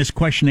in this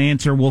question and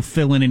answer. We'll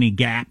fill in any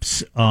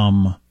gaps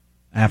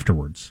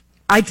afterwards.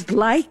 I'd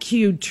like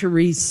you to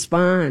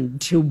respond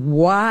to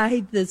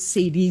why the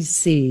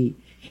CDC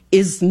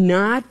is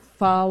not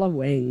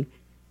following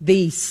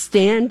the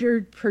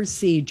standard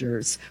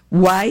procedures,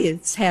 why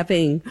it's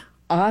having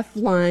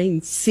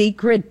offline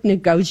secret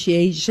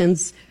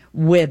negotiations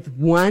with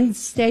one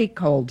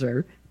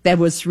stakeholder that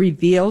was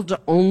revealed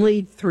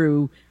only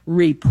through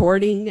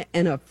reporting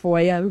and a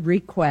FOIA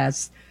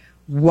request,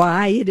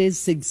 why it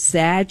is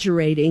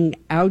exaggerating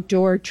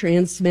outdoor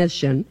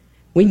transmission.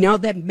 We know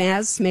that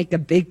masks make a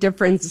big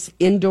difference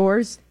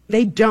indoors.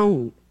 They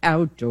don't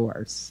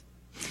outdoors.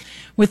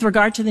 With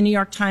regard to the New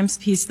York Times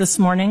piece this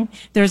morning,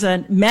 there's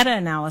a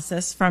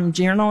meta-analysis from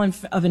Journal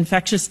of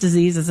Infectious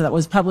Diseases that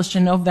was published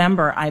in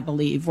November, I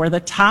believe, where the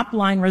top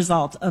line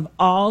result of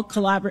all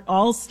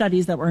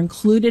studies that were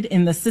included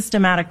in the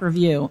systematic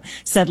review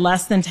said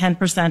less than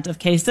 10% of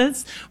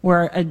cases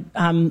were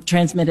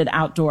transmitted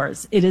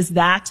outdoors. It is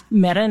that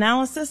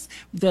meta-analysis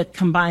that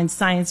combines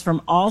science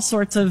from all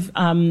sorts of,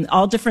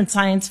 all different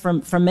science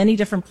from many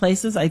different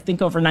places. I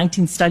think over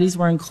 19 studies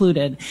were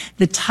included.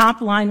 The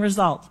top line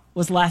result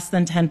was less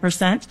than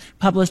 10%,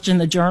 published in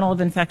the Journal of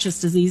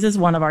Infectious Diseases,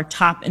 one of our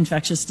top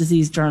infectious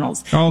disease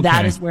journals. Okay.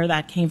 That is where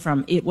that came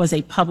from. It was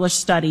a published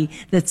study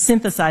that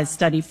synthesized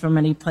study from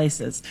many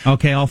places.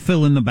 Okay, I'll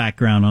fill in the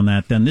background on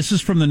that then. This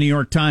is from the New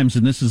York Times,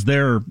 and this is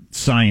their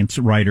science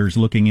writers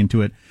looking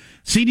into it.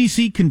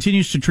 CDC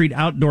continues to treat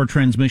outdoor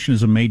transmission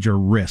as a major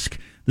risk.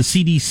 The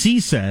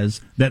CDC says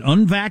that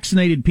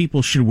unvaccinated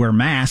people should wear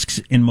masks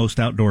in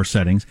most outdoor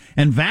settings,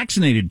 and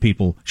vaccinated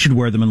people should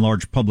wear them in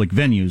large public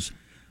venues.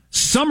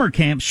 Summer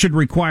camps should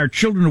require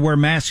children to wear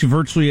masks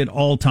virtually at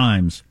all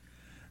times.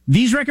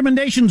 These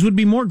recommendations would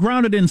be more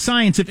grounded in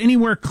science if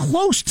anywhere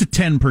close to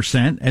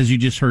 10%, as you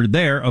just heard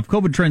there, of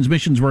COVID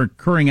transmissions were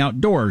occurring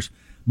outdoors.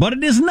 But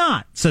it is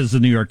not, says the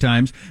New York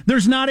Times.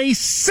 There's not a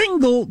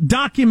single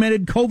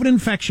documented COVID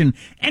infection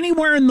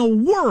anywhere in the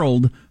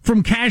world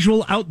from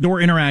casual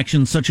outdoor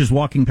interactions, such as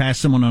walking past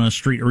someone on a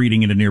street or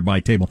eating at a nearby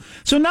table.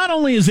 So not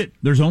only is it,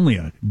 there's only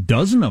a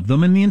dozen of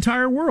them in the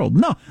entire world.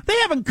 No, they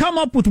haven't come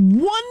up with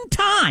one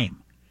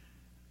time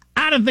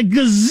out of the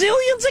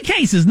gazillions of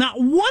cases,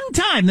 not one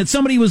time that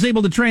somebody was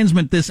able to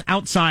transmit this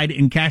outside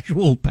in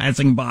casual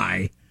passing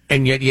by.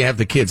 And yet you have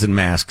the kids in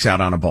masks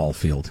out on a ball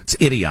field. It's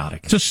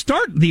idiotic. To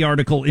start the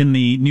article in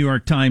the New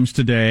York Times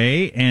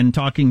today and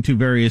talking to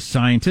various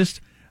scientists,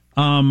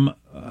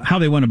 how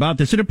they went about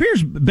this, it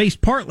appears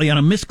based partly on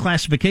a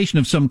misclassification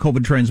of some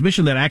COVID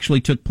transmission that actually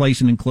took place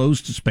in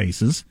enclosed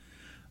spaces.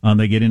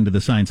 They get into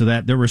the science of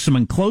that. There were some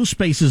enclosed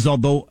spaces,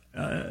 although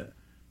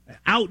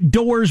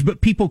outdoors,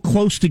 but people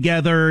close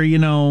together,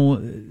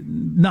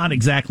 not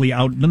exactly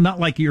out, not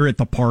like you're at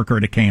the park or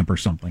at a camp or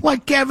something.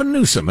 Like Gavin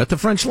Newsom at the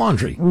French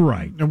Laundry.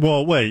 Right.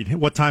 Well, wait,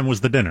 what time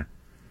was the dinner?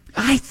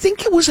 I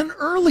think it was an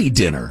early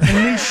dinner.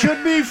 And we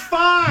should be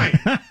fine.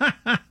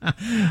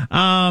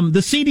 The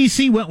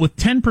CDC went with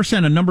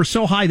 10%, a number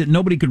so high that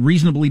nobody could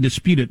reasonably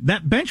dispute it.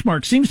 That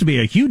benchmark seems to be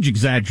a huge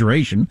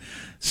exaggeration,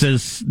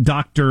 says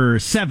Dr.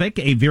 Sevick,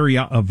 a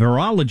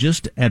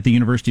virologist at the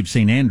University of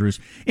St. Andrews.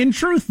 In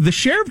truth, the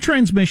share of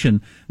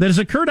transmission that has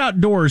occurred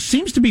outdoors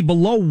seems to be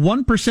below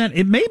 1%.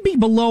 It may be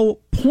below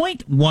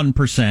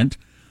 0.1%.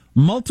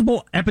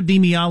 Multiple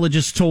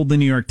epidemiologists told the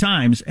New York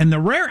Times, and the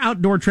rare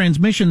outdoor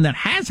transmission that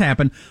has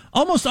happened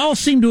almost all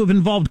seem to have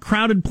involved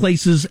crowded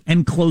places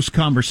and close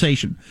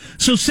conversation.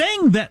 So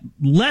saying that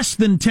less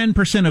than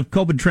 10% of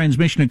COVID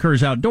transmission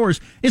occurs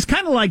outdoors is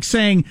kind of like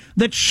saying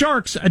that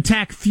sharks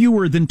attack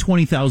fewer than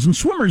 20,000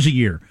 swimmers a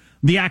year.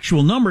 The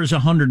actual number is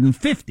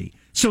 150.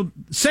 So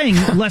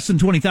saying less than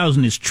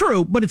 20,000 is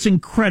true, but it's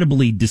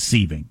incredibly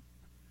deceiving.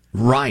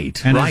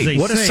 Right, and right.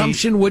 What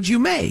assumption would you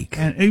make?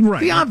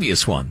 Right. The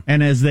obvious one.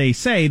 And as they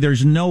say,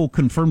 there's no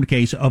confirmed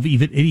case of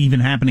it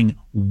even happening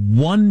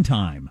one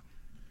time.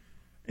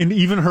 And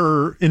even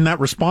her, in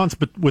that response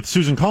but with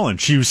Susan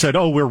Collins, she said,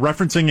 we're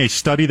referencing a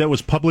study that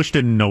was published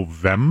in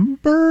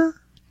November?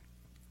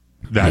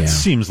 That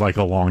seems like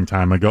a long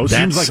time ago.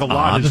 Seems like a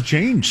lot has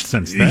changed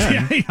since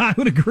then. Yeah, I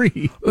would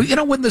agree.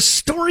 When the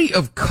story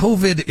of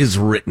COVID is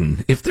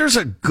written, if there's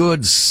a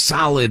good,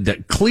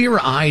 solid,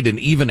 clear-eyed, and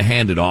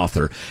even-handed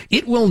author,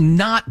 it will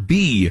not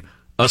be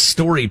a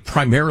story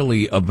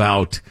primarily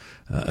about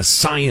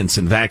science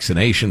and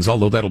vaccinations,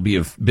 although that'll be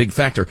a big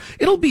factor.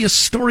 It'll be a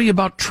story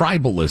about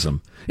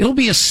tribalism. It'll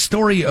be a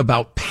story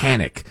about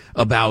panic,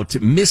 about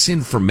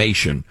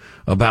misinformation,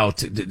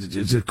 about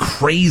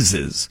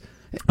crazes.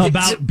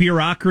 About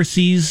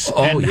bureaucracies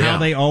and how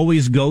they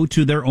always go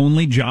to their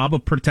only job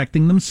of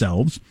protecting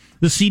themselves.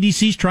 The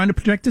CDC's trying to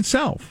protect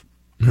itself.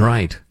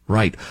 Right.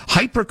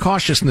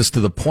 Hyper-cautiousness to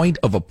the point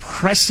of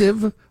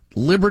oppressive,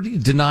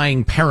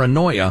 liberty-denying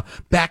paranoia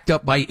backed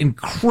up by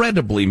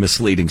incredibly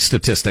misleading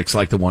statistics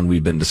like the one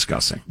we've been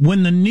discussing.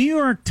 When the New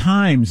York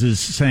Times is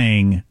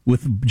saying,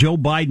 with Joe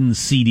Biden's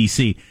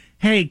CDC,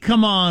 hey,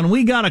 come on,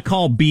 we got to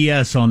call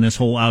BS on this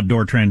whole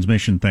outdoor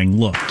transmission thing.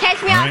 Look.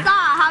 Catch me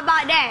outside. How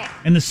about that?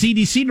 And the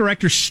CDC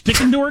director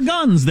sticking to her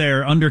guns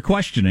there under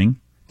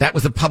questioning. That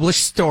was a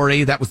published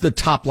story. That was the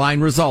top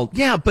line result.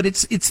 Yeah, but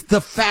it's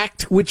the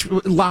fact which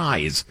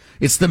lies.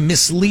 It's the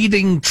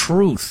misleading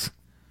truth.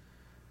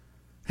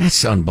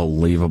 That's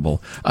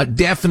unbelievable.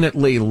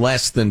 Definitely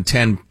less than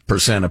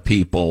 10% of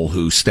people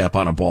who step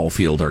on a ball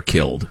field are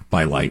killed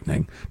by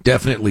lightning.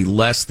 Definitely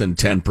less than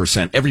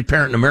 10%. Every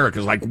parent in America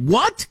is like,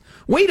 what?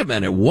 Wait a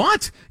minute,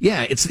 what?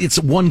 Yeah, it's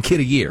one kid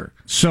a year.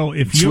 So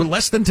if you're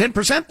less than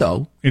 10%,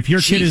 though. If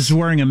your kid is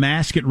wearing a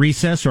mask at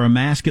recess or a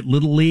mask at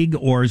Little League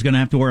or is going to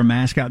have to wear a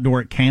mask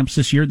outdoor at camps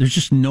this year, there's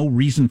just no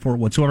reason for it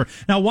whatsoever.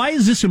 Now, why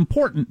is this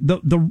important?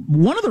 The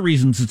one of the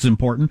reasons it's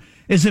important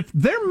is if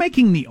they're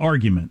making the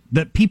argument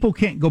that people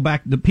can't go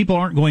back, that people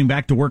aren't going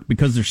back to work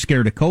because they're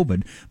scared of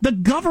COVID, the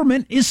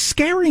government is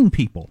scaring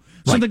people.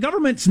 So the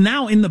government's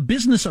now in the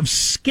business of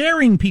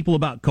scaring people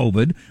about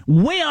COVID,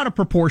 way out of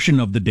proportion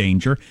of the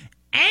danger,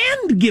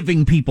 and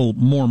giving people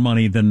more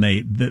money than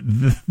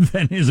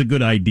than is a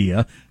good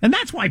idea. And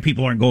that's why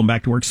people aren't going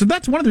back to work. So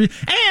that's one of the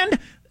and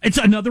it's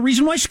another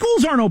reason why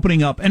schools aren't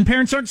opening up and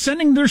parents aren't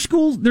sending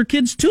their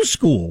kids to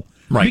school.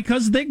 Right.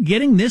 Because they're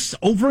getting this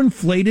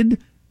overinflated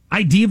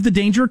idea of the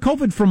danger of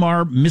COVID from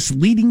our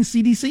misleading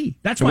CDC.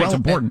 That's why it's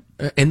important.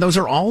 And those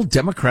are all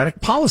Democratic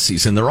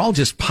policies, and they're all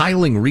just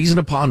piling reason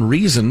upon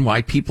reason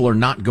why people are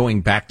not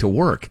going back to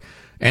work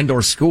and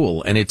or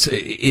school. And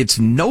it's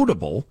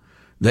notable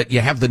that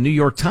you have the New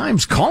York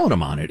Times calling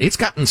them on it. It's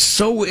gotten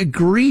so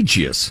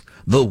egregious.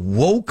 The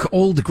woke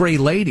old gray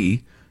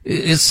lady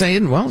is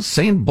saying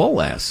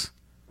bull ass.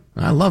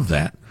 I love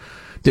that.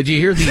 Did you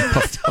hear the...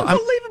 It's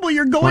unbelievable.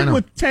 You're going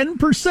with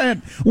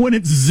 10% when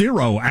it's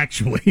zero,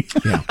 actually.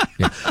 Yeah.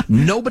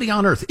 Nobody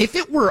on Earth. If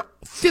it were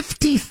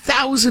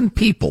 50,000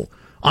 people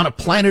on a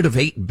planet of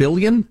 8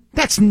 billion,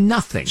 that's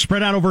nothing.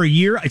 Spread out over a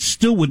year, I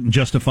still wouldn't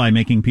justify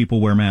making people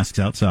wear masks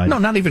outside. No,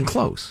 not even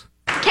close.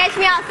 Catch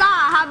me outside.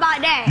 How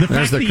about that?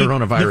 There's the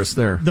coronavirus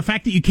there. The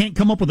fact that you can't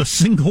come up with a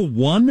single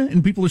one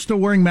and people are still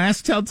wearing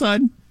masks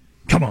outside?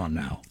 Come on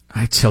now.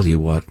 I tell you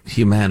what,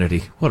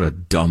 humanity, what a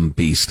dumb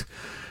beast.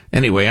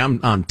 Anyway, I'm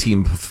on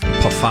Team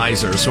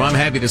Pfizer, so I'm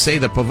happy to say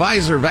the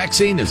Pfizer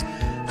vaccine is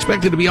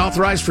expected to be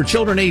authorized for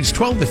children aged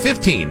 12 to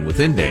 15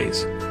 within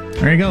days.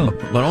 There you go.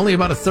 But only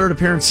about a third of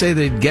parents say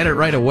they'd get it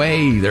right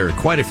away. There are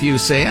quite a few who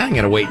say, I'm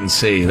going to wait and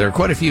see. There are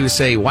quite a few who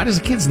say, why does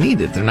the kids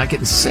need it? They're not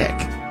getting sick.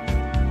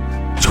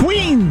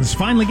 Tweens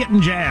finally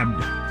getting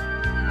jabbed.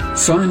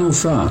 Final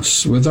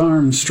Thoughts with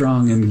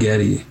Armstrong and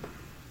Getty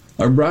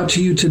are brought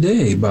to you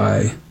today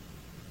by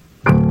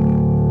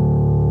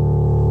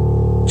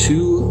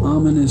two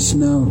ominous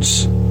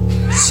notes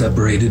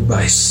separated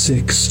by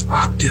 6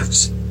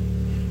 octaves.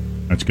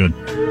 That's good.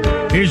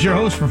 Here's your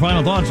host for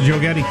Final Thoughts, Joe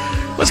Getty.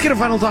 Let's get a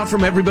final thought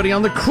from everybody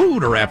on the crew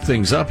to wrap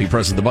things up. He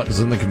presses the buttons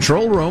in the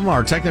control room.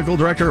 Our technical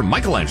director,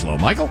 Michelangelo.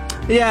 Michael?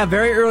 Yeah,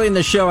 very early in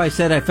the show, I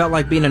said I felt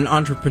like being an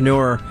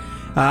entrepreneur.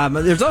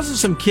 There's also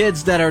some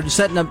kids that are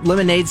setting up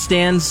lemonade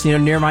stands,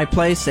 near my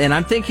place, and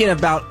I'm thinking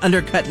about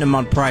undercutting them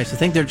on price. I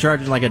think they're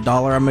charging like $1.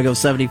 I'm going to go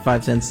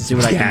 75 cents and see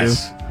what I can do.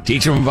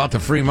 Teach them about the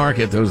free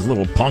market, those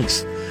little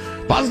punks.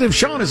 Positive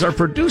Sean is our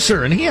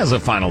producer, and he has a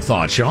final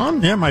thought.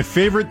 Sean? Yeah, my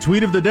favorite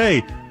tweet of the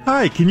day.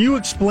 Hi, can you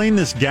explain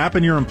this gap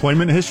in your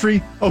employment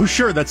history? Oh,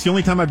 sure, that's the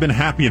only time I've been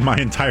happy in my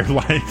entire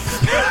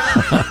life.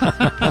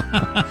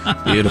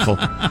 Beautiful.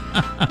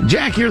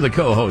 Jack, you're the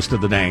co-host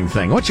of the dang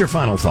thing. What's your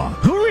final thought?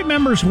 Who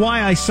remembers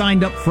why I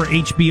signed up for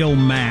HBO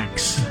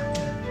Max?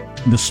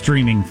 The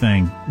streaming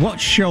thing.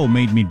 What show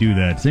made me do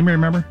that? Does anybody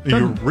remember?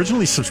 You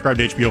originally subscribed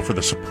to HBO for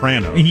The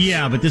Sopranos.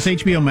 Yeah, but this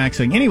HBO Max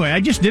thing. Anyway, I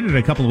just did it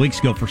a couple of weeks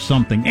ago for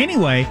something.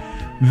 Anyway,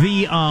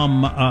 the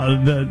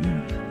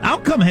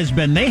outcome has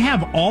been they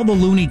have all the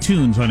Looney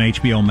Tunes on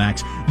HBO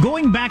Max,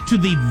 going back to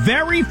the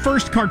very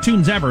first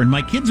cartoons ever. And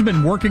my kids have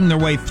been working their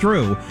way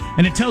through,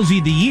 and it tells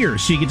you the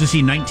years, so you get to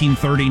see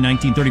 1930,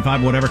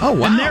 1935, whatever. Oh,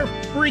 wow. And they're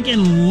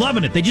freaking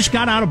loving it. They just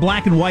got out of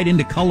black and white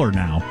into color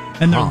now,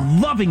 and they're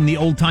loving the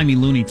old-timey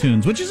Looney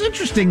Tunes, which is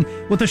interesting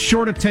with a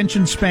short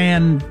attention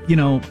span,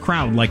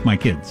 crowd like my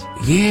kids.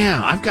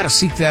 Yeah, I've got to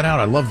seek that out.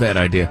 I love that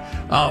idea.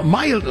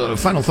 My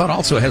final thought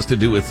also has to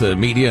do with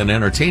media and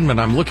entertainment.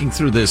 I'm looking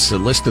through this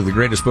list of the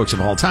greatest books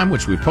of all time,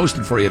 which we've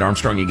posted for you at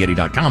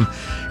ArmstrongandGetty.com.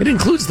 It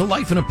includes the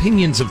life and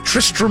opinions of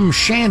Tristram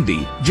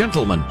Shandy,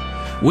 gentleman,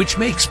 which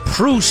makes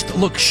Proust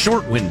look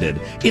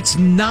short-winded. It's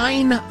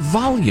 9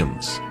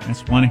 volumes.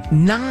 That's funny.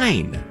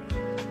 9.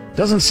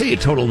 Doesn't say a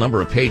total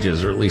number of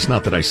pages, or at least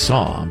not that I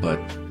saw, but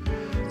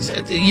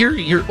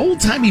your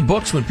old-timey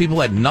books when people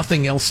had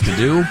nothing else to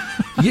do,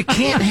 you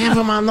can't have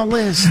them on the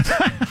list.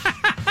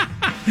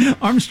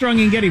 Armstrong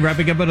and Getty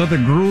wrapping up another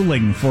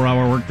grueling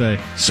 4-hour workday.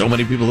 So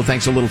many people that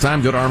thanks so little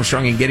time. Go to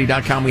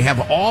ArmstrongandGetty.com. We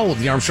have all of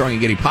the Armstrong and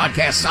Getty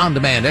podcasts on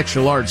demand,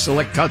 extra large,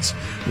 select cuts,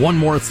 one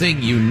more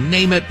thing, you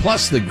name it,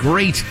 plus the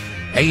great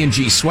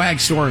A&G swag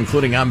store,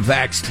 including I'm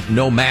Vaxxed,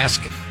 No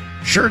Mask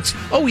shirts.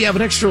 Oh, we have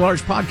an extra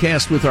large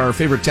podcast with our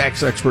favorite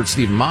tax expert,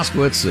 Stephen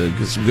Moskowitz.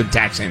 Some good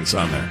tax hints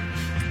on there.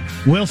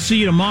 We'll see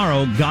you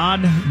tomorrow.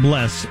 God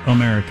bless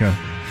America.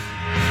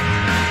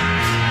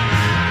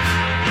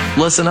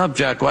 Listen up,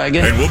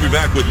 Jackwagon. And we'll be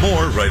back with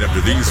more right after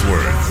these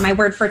words. My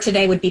word for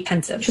today would be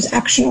pensive. Which is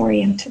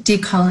action-oriented.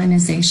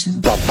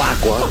 Decolonization.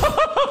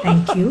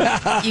 Thank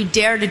you. You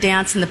dare to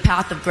dance in the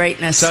path of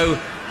greatness.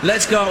 So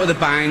let's go out with a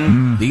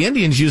bang. The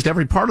Indians used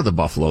every part of the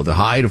buffalo. The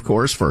hide, of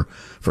course, for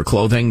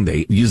clothing.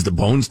 They used the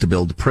bones to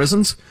build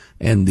prisons,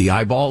 and the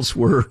eyeballs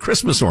were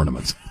Christmas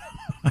ornaments.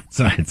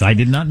 I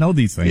did not know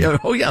these things. Yeah,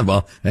 oh, yeah.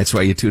 Well, that's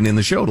why you tune in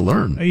the show to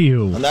learn.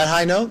 You. On that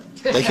high note,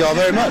 thank you all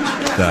very much.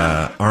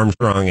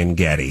 Armstrong and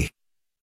Getty.